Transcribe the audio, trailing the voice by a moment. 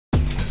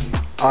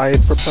I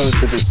propose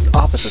that it's the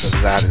opposite of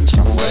that in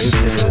some ways.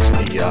 It is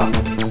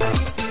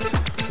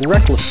the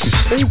reckless to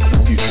save the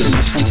future, in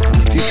the sense that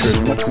the future is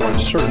much more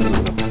uncertain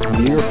than the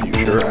near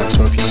future, and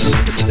so if you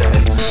live for today,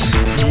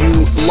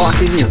 you lock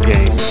in your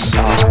game.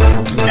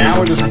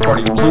 Now it is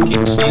recording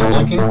blinking. See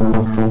blinking?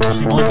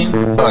 See blinking?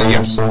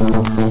 Yes.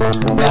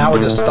 Now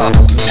it is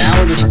stopped.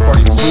 Now it is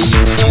recording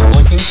blinking. See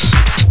blinking?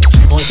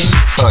 See blinking?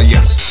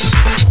 Yes.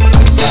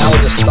 Now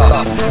it is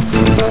stopped.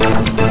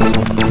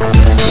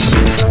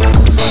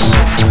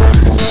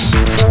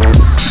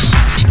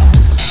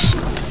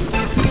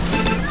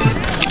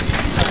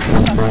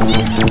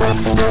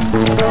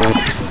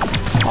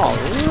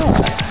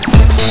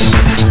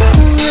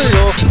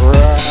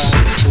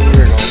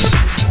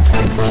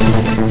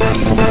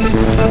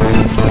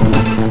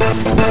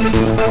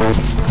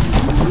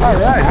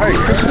 Alright, Hare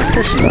Krishna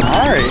Krishna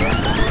Hare.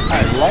 I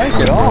like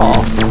it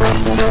all.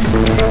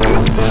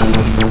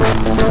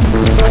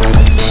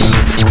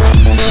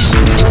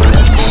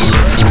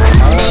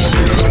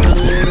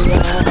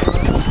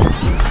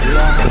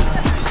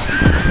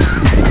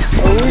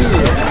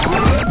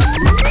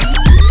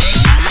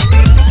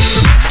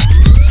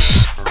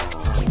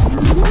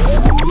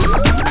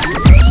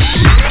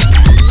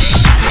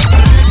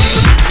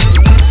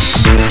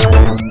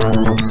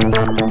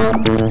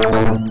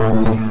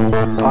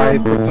 I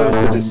propose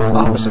that it's the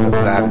opposite of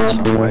that in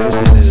some ways.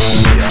 It is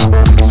the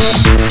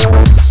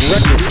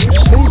reckless to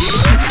save the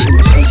future, in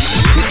the sense that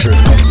the future is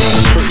much more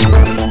certain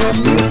than the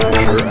near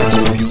future, and so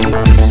if you live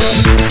for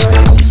today.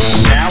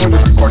 Now it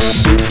is recording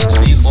blinking.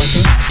 See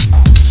blinking?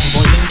 See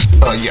blinking?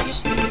 Yes.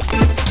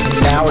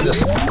 Now it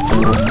is.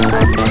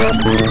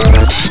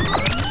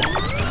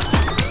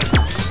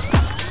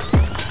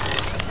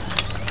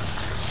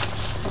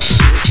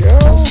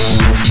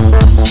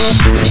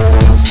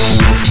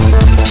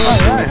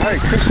 Alright, Hare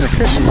Krishna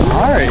Krishna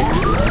Hare.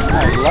 I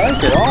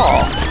like it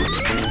all.